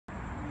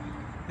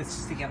This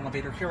is the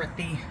elevator here at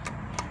the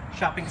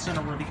shopping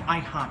center where the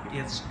IHOP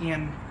is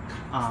in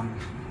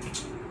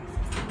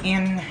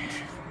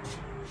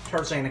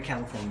Tarzana,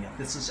 California.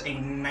 This is a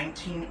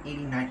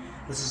 1989,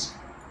 this is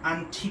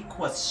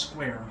Antiqua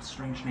Square,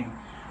 strange name,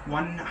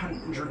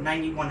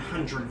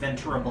 9100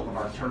 Ventura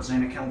Boulevard,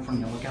 Tarzana,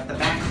 California. Look at the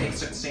back,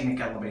 basic Scenic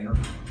elevator.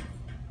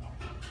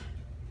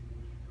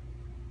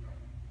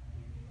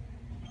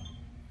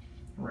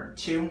 We're at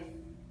 2.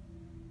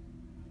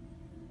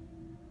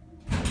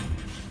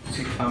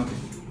 Big bump.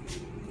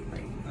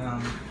 Right.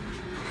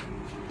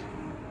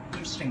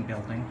 Interesting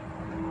building.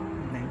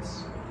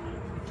 Nice.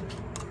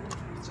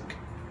 It's okay.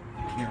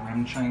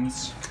 PRM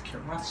chimes. Care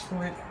less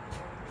for it.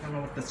 I don't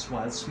know what this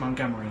was.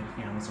 Montgomery.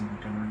 Yeah, it was a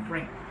Montgomery.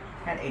 Great.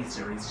 Had A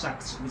series.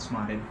 Sucks. It was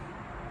modded.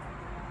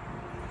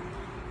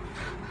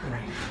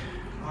 Alright.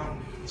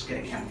 Let's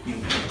get a cab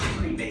view.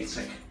 Pretty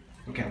basic.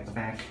 Look out the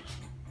back.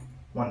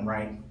 One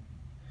right.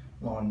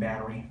 Low on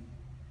battery.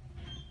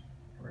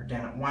 We're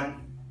down at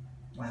 1.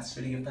 Last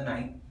video of the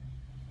night.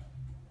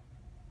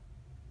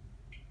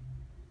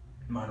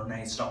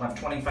 Modernized. I'll have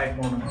 25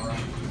 more tomorrow.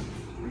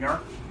 Here we are.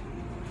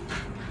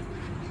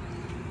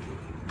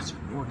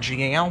 Or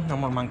GAL. No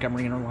more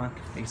Montgomery interlock.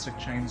 Basic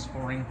chimes.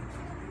 Boring.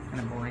 Kind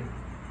of boring.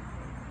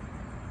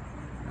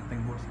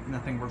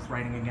 Nothing worth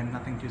writing again.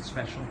 Nothing too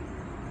special.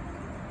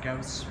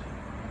 Goes.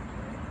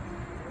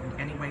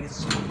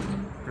 Anyways,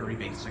 very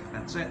basic.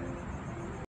 That's it.